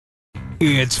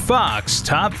It's Fox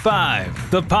Top 5,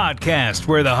 the podcast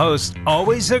where the hosts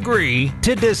always agree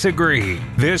to disagree.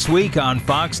 This week on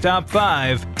Fox Top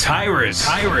 5, Tyrus.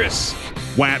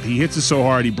 Whap, he hits it so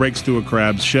hard he breaks through a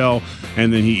crab's shell,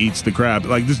 and then he eats the crab.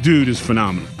 Like, this dude is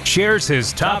phenomenal. Shares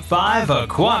his top 5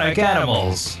 aquatic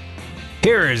animals.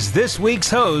 Here is this week's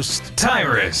host,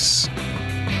 Tyrus.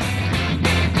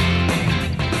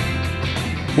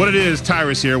 What it is,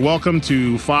 Tyrus here. Welcome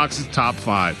to Fox's Top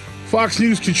 5. Fox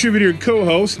News contributor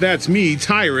co-host, that's me,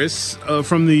 Tyrus,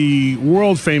 from the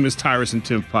world-famous Tyrus and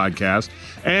Tiff podcast,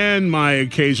 and my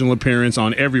occasional appearance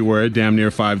on Everywhere, damn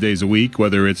near 5 days a week,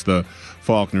 whether it's the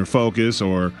Faulkner Focus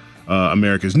or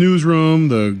America's Newsroom,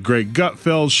 the Greg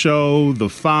Gutfeld Show, The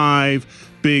Five,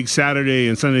 Big Saturday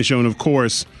and Sunday Show, and of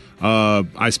course,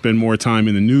 I spend more time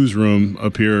in the newsroom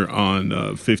up here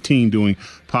on 15 doing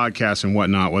podcasts and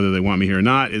whatnot. Whether they want me here or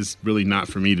not is really not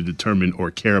for me to determine or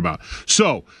care about.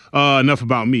 So enough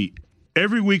about me.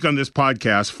 Every week on this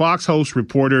podcast, Fox hosts,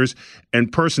 reporters,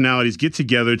 and personalities get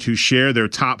together to share their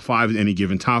top 5 in any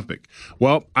given topic.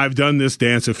 Well, I've done this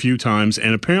dance a few times,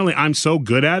 and apparently I'm so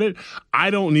good at it, I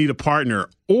don't need a partner,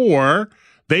 or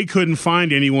they couldn't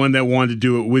find anyone that wanted to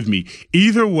do it with me.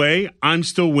 Either way, I'm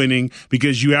still winning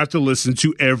because you have to listen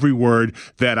to every word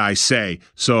that I say.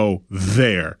 So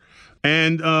there.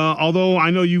 And although I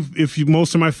know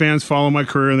most of my fans follow my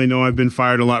career and they know I've been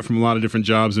fired a lot from a lot of different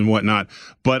jobs and whatnot,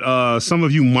 but some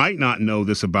of you might not know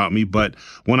this about me, but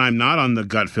when I'm not on the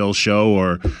Gutfeld Show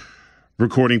or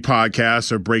recording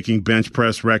podcasts or breaking bench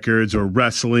press records or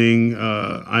wrestling,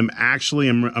 I'm actually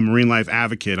a marine life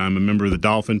advocate. I'm a member of the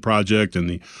Dolphin Project and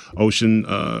the Ocean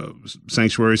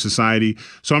Sanctuary Society.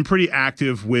 So I'm pretty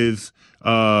active with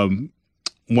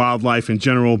wildlife in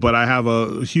general, but I have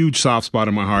a huge soft spot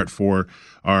in my heart for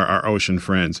our ocean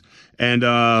friends. And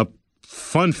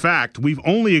fun fact, we've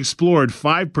only explored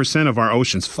 5% of our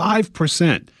oceans.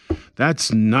 5%.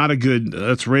 That's not a good,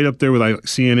 that's right up there with like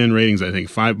CNN ratings, I think,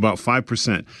 about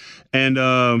 5%. And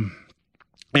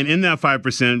in that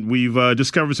 5%, we've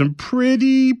discovered some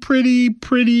pretty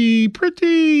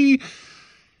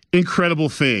incredible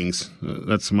things.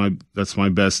 That's my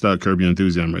best Curb Your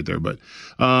Enthusiasm right there. But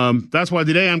that's why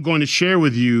today I'm going to share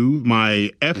with you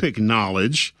my epic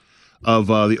knowledge of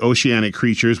the oceanic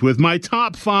creatures with my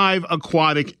top 5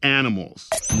 aquatic animals.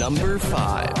 Number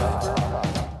 5.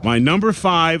 My number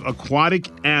 5 aquatic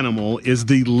animal is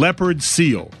the leopard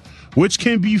seal, which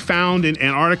can be found in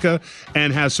Antarctica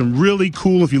and has some really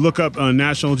cool, if you look up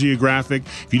National Geographic,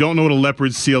 if you don't know what a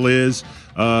leopard seal is,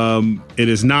 it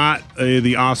is not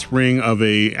the offspring of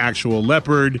a actual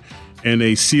leopard and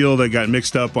a seal that got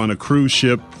mixed up on a cruise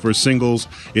ship for singles.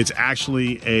 It's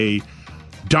actually a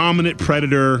dominant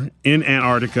predator in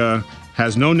Antarctica,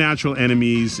 has no natural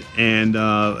enemies, and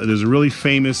there's a really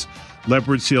famous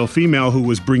leopard seal female who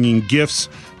was bringing gifts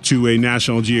to a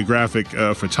National Geographic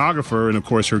photographer, and of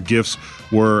course her gifts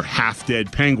were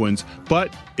half-dead penguins,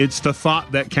 but it's the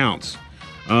thought that counts.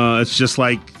 It's just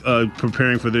like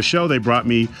preparing for this show, they brought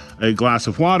me a glass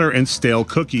of water and stale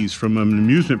cookies from an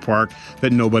amusement park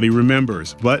that nobody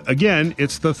remembers. But again,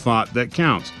 it's the thought that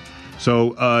counts.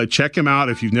 So check them out.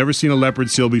 If you've never seen a leopard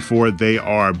seal before, they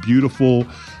are beautiful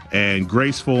and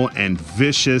graceful and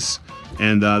vicious.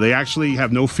 And they actually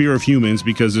have no fear of humans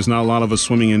because there's not a lot of us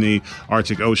swimming in the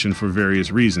Arctic Ocean for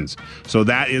various reasons. So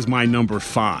that is my number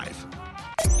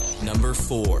 5. Number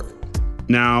 4.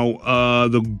 Now,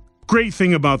 the great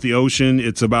thing about the ocean,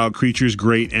 it's about creatures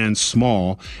great and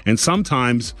small. And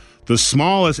sometimes the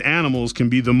smallest animals can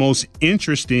be the most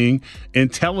interesting,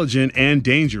 intelligent, and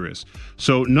dangerous.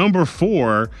 So number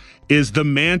 4 is the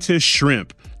mantis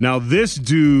shrimp. Now, this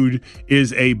dude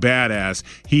is a badass.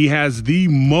 He has the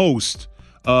most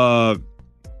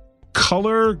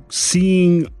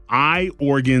color-seeing eye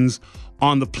organs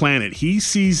on the planet. He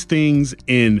sees things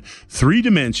in 3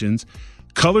 dimensions,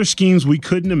 color schemes we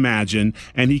couldn't imagine,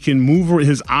 and he can move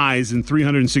his eyes in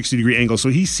 360-degree angles, so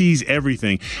he sees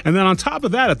everything. And then on top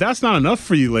of that, if that's not enough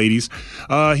for you ladies,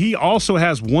 he also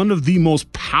has one of the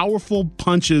most powerful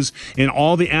punches in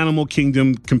all the animal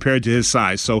kingdom compared to his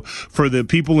size. So for the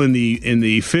people in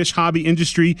the fish hobby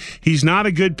industry, he's not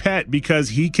a good pet because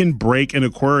he can break an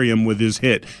aquarium with his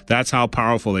hit. That's how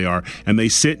powerful they are. And they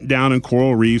sit down in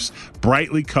coral reefs,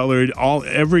 brightly colored,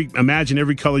 imagine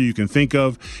every color you can think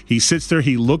of. He sits there.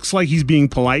 He looks like he's being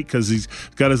polite because he's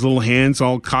got his little hands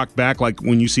all cocked back like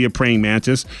when you see a praying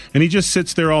mantis. And he just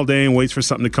sits there all day and waits for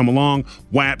something to come along.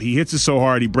 Whap, he hits it so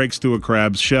hard he breaks through a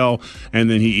crab's shell, and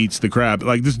then he eats the crab.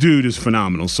 Like, this dude is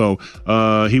phenomenal. So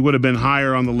he would have been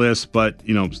higher on the list, but,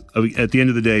 you know, at the end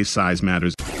of the day, size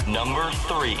matters. Number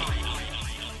 3.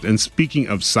 And speaking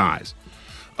of size,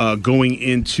 going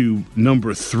into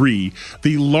number 3.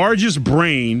 The largest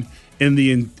brain in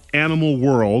the animal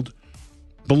world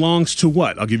belongs to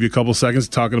what? I'll give you a couple seconds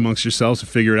talking amongst yourselves to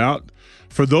figure it out.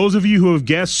 For those of you who have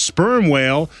guessed sperm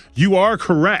whale, you are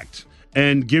correct,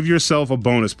 and give yourself a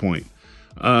bonus point.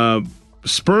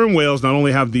 Sperm whales not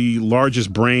only have the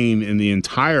largest brain in the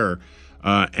entire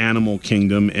animal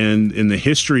kingdom and in the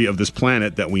history of this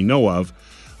planet that we know of,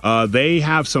 they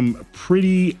have some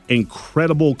pretty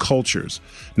incredible cultures.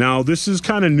 Now, this is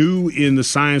kind of new in the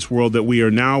science world that we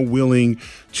are now willing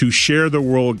to share the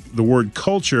word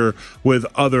culture with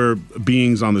other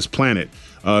beings on this planet.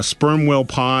 Sperm whale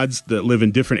pods that live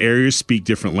in different areas speak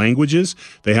different languages.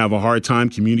 They have a hard time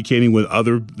communicating with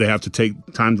they have to take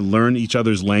time to learn each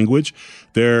other's language.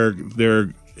 And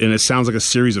it sounds like a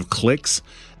series of clicks.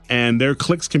 And their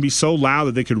clicks can be so loud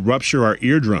that they could rupture our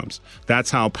eardrums.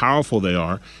 That's how powerful they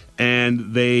are.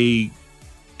 And they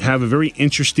have a very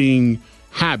interesting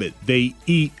habit. They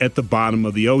eat at the bottom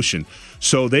of the ocean.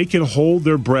 So they can hold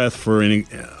their breath for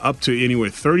up to anywhere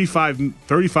 35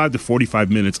 to 45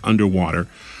 minutes underwater.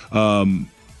 And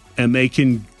they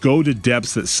can go to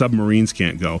depths that submarines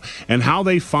can't go. And how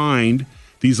they find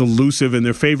these elusive, and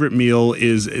their favorite meal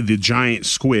is the giant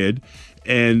squid.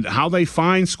 And how they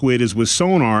find squid is with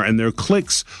sonar, and their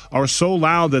clicks are so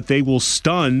loud that they will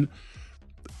stun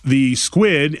the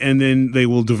squid and then they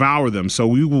will devour them.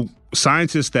 So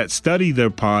scientists that study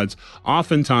their pods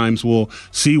oftentimes will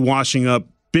see washing up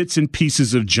bits and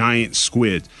pieces of giant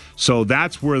squid. So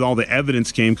that's where all the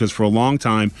evidence came, because for a long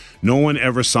time, no one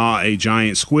ever saw a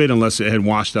giant squid unless it had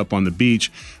washed up on the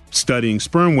beach. Studying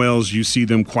sperm whales, you see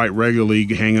them quite regularly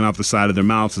hanging off the side of their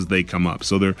mouths as they come up.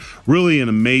 So they're really an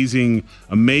amazing,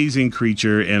 amazing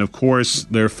creature. And of course,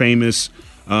 they're famous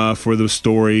for the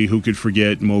story, who could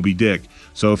forget Moby Dick?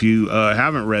 So if you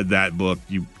haven't read that book,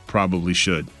 you probably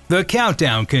should. The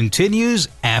countdown continues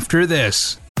after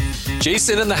this.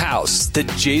 Jason in the House, the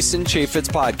Jason Chaffetz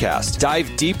Podcast. Dive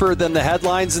deeper than the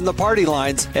headlines and the party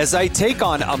lines as I take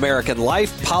on American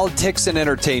life, politics, and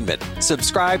entertainment.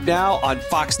 Subscribe now on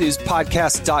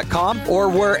foxnewspodcast.com or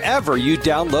wherever you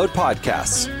download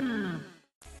podcasts.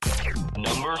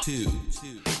 Number 2.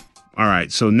 All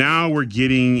right, so now we're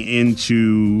getting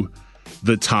into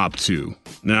the top 2.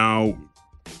 Now,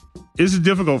 this is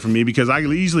difficult for me because I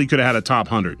easily could have had a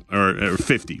top 100 or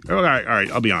 50. All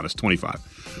right, I'll be honest, 25.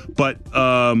 But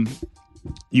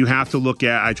you have to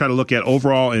I try to look at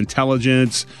overall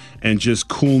intelligence and just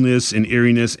coolness and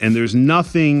eeriness, and there's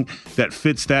nothing that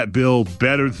fits that bill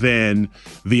better than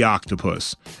the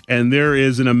octopus. And there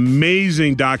is an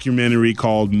amazing documentary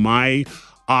called My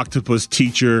Octopus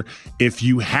Teacher. If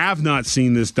you have not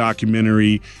seen this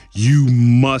documentary, you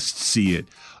must see it.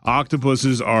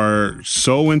 Octopuses are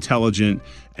so intelligent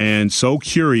and so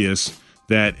curious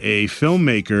that a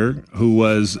filmmaker who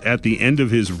was at the end of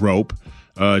his rope,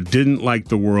 didn't like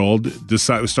the world,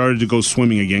 started to go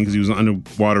swimming again because he was an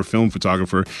underwater film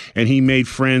photographer, and he made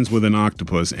friends with an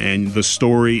octopus, and the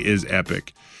story is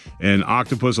epic. And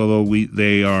octopus, although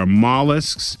they are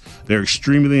mollusks, they're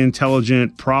extremely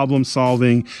intelligent,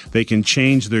 problem-solving. They can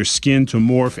change their skin to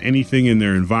morph anything in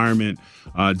their environment.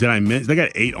 Did I mention they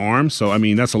got 8 arms? So, I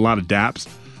mean, that's a lot of daps.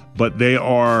 But they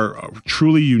are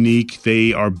truly unique.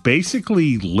 They are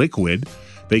basically liquid.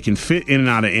 They can fit in and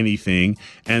out of anything.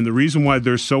 And the reason why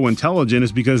they're so intelligent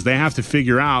is because they have to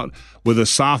figure out, with a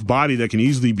soft body that can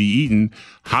easily be eaten,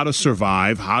 how to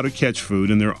survive, how to catch food.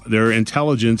 And their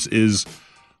intelligence is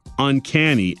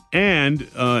uncanny. And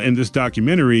in this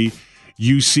documentary,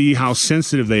 you see how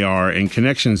sensitive they are and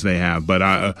connections they have.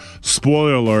 But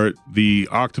spoiler alert, the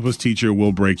octopus teacher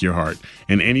will break your heart.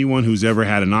 And anyone who's ever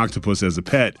had an octopus as a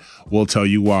pet will tell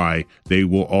you why they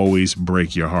will always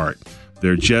break your heart.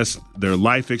 Their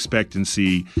life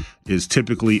expectancy is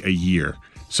typically a year.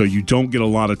 So you don't get a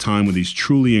lot of time with these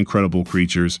truly incredible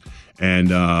creatures. And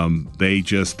they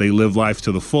live life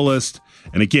to the fullest.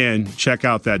 And again, check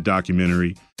out that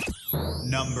documentary.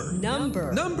 Number 1.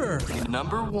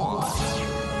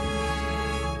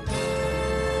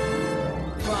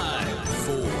 5,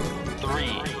 4,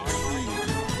 3.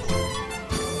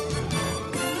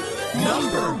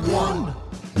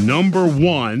 Number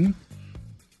 1,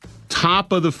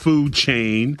 top of the food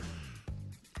chain,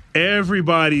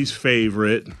 everybody's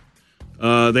favorite.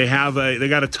 They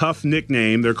got a tough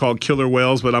nickname. They're called killer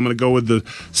whales, but I'm going to go with the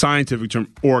scientific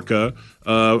term, orca.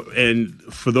 And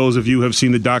for those of you who have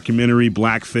seen the documentary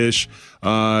Blackfish,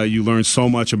 you learn so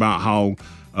much about how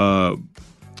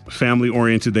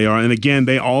family-oriented they are. And again,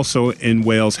 they also in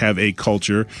whales have a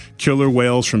culture. Killer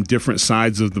whales from different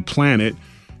sides of the planet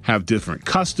have different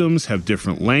customs, have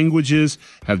different languages,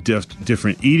 have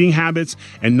different eating habits,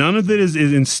 and none of it is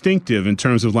instinctive in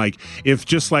terms of like, if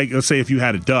just like, let's say if you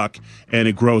had a duck and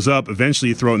it grows up, eventually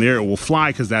you throw it in the air, it will fly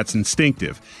because that's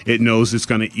instinctive. It knows it's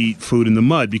going to eat food in the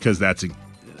mud because that's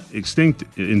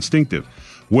instinctive.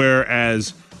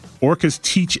 Whereas orcas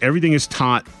teach, everything is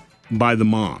taught by the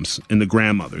moms and the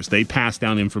grandmothers. They pass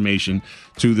down information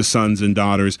to the sons and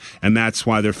daughters, and that's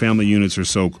why their family units are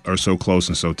so close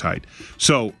and so tight.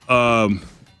 So,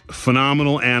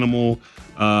 phenomenal animal,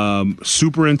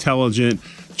 super intelligent,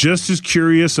 just as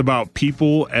curious about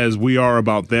people as we are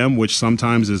about them, which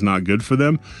sometimes is not good for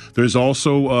them. There's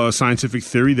also a scientific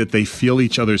theory that they feel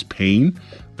each other's pain.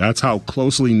 That's how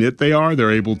closely knit they are.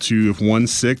 They're able to, if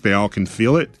one's sick, they all can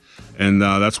feel it. And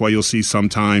that's why you'll see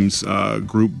sometimes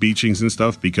group beachings and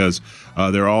stuff, because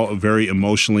they're all very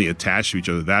emotionally attached to each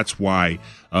other. That's why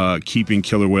keeping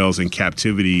killer whales in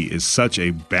captivity is such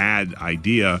a bad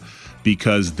idea,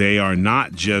 because they are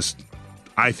not just,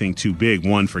 I think, too big,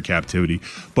 one, for captivity,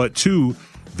 but two,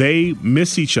 they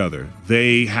miss each other.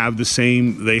 They have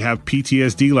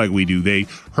PTSD like we do. They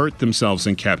hurt themselves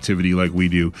in captivity like we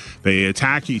do. They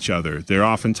attack each other. They're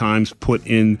oftentimes put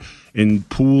in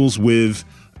pools with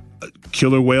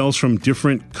killer whales from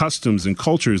different customs and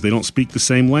cultures. They don't speak the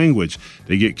same language.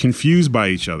 They get confused by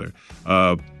each other.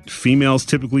 Females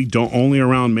typically don't only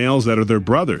around males that are their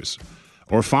brothers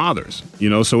or fathers,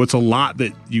 so it's a lot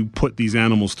that you put these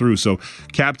animals through. So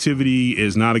captivity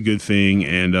is not a good thing.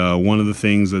 And one of the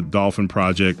things that Dolphin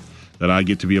Project that I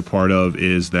get to be a part of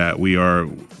is that we are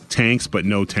tanks, but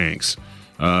no tanks,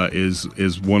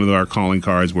 is one of our calling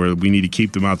cards, where we need to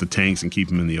keep them out the tanks and keep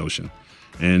them in the ocean.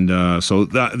 And so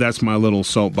that's my little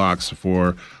soapbox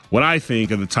for what I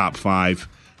think of the top 5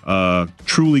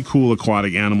 truly cool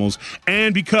aquatic animals.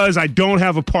 And because I don't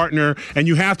have a partner and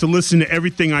you have to listen to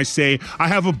everything I say, I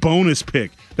have a bonus pick.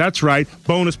 That's right,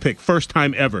 bonus pick, first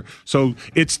time ever. So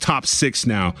it's top 6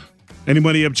 now.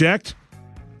 Anybody object?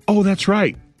 Oh, that's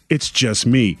right. It's just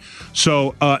me.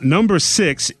 So number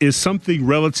 6 is something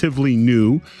relatively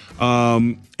new.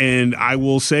 And I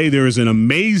will say there is an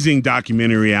amazing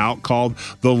documentary out called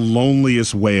The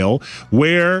Loneliest Whale,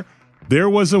 where there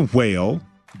was a whale,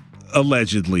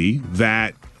 allegedly,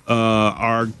 that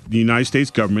the United States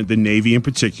government, the Navy in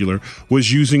particular,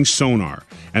 was using sonar.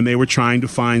 And they were trying to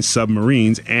find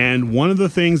submarines. And one of the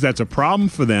things that's a problem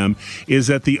for them is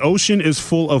that the ocean is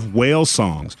full of whale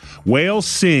songs. Whales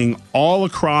sing all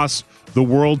across the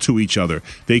world to each other.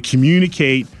 They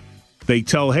communicate. They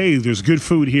tell, hey, there's good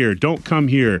food here. Don't come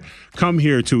here. Come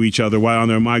here to each other while on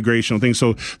their migrational thing.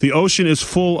 So the ocean is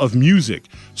full of music.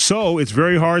 So it's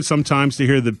very hard sometimes to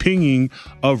hear the pinging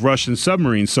of Russian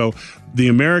submarines. So the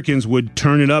Americans would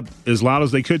turn it up as loud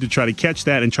as they could to try to catch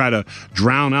that and try to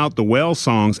drown out the whale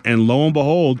songs. And lo and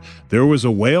behold, there was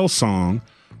a whale song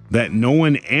that no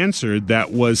one answered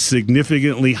that was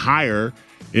significantly higher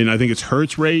in, I think it's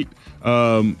hertz rate,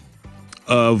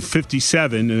 of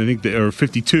 57, and I think or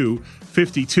 52,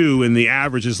 and the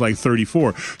average is like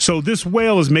 34. So this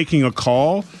whale is making a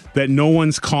call that no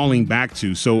one's calling back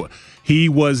to. So he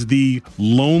was the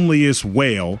loneliest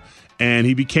whale, and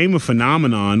he became a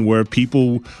phenomenon where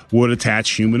people would attach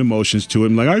human emotions to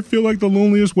him. Like, I feel like the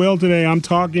loneliest whale today. I'm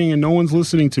talking and no one's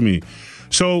listening to me.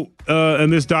 So,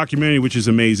 and this documentary, which is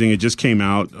amazing, it just came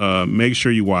out. Make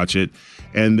sure you watch it.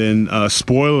 And then,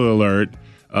 spoiler alert,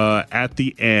 at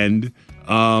the end,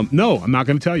 no, I'm not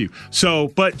going to tell you. So,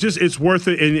 but just, it's worth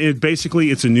it. And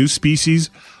it's a new species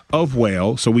of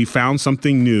whale. So we found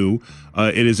something new.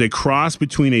 It is a cross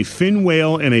between a fin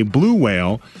whale and a blue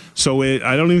whale. So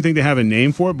I don't even think they have a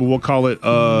name for it, but we'll call it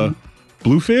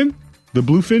bluefin. The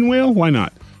bluefin whale. Why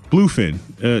not?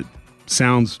 Bluefin.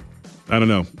 Sounds, I don't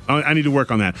know. I need to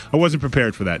work on that. I wasn't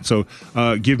prepared for that. So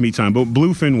give me time. But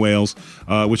bluefin whales,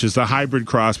 which is the hybrid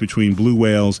cross between blue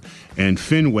whales and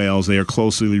fin whales, they are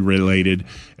closely related.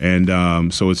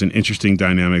 And so it's an interesting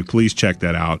dynamic. Please check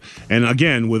that out. And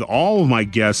again, with all of my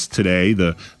guests today,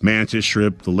 the mantis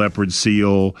shrimp, the leopard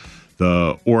seal,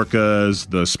 the orcas,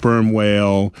 the sperm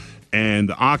whale, and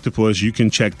the octopus, you can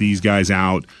check these guys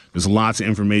out. There's lots of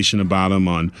information about them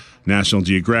on National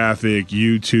Geographic,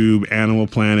 YouTube, Animal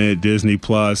Planet, Disney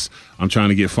Plus. I'm trying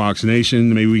to get Fox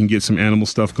Nation. Maybe we can get some animal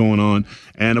stuff going on.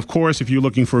 And of course, if you're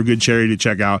looking for a good charity to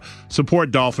check out,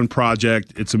 support Dolphin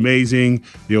Project. It's amazing.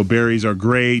 The O'Berries are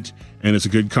great. and it's a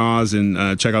good cause.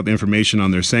 And check out the information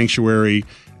on their sanctuary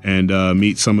and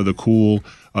meet some of the cool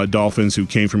dolphins who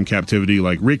came from captivity,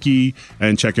 like Ricky,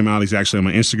 and check him out. He's actually on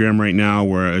my Instagram right now,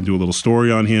 where I do a little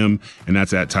story on him, and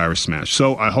that's at Tyrus Smash.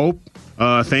 So I hope,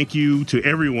 thank you to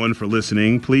everyone for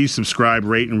listening. Please subscribe,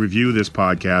 rate, and review this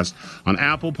podcast on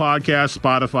Apple Podcasts,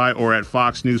 Spotify, or at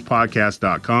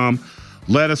foxnewspodcast.com.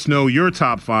 Let us know your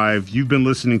top 5. You've been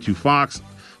listening to Fox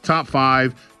Top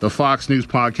 5, the Fox News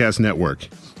Podcast Network.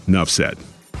 Enough said.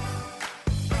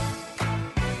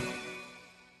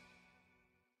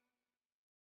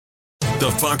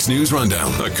 The Fox News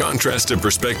Rundown, a contrast of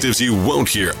perspectives you won't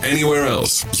hear anywhere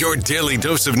else. Your daily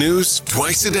dose of news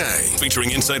twice a day,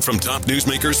 featuring insight from top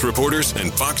newsmakers, reporters,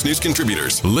 and Fox News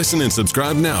contributors. Listen and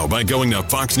subscribe now by going to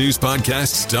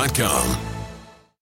foxnewspodcasts.com.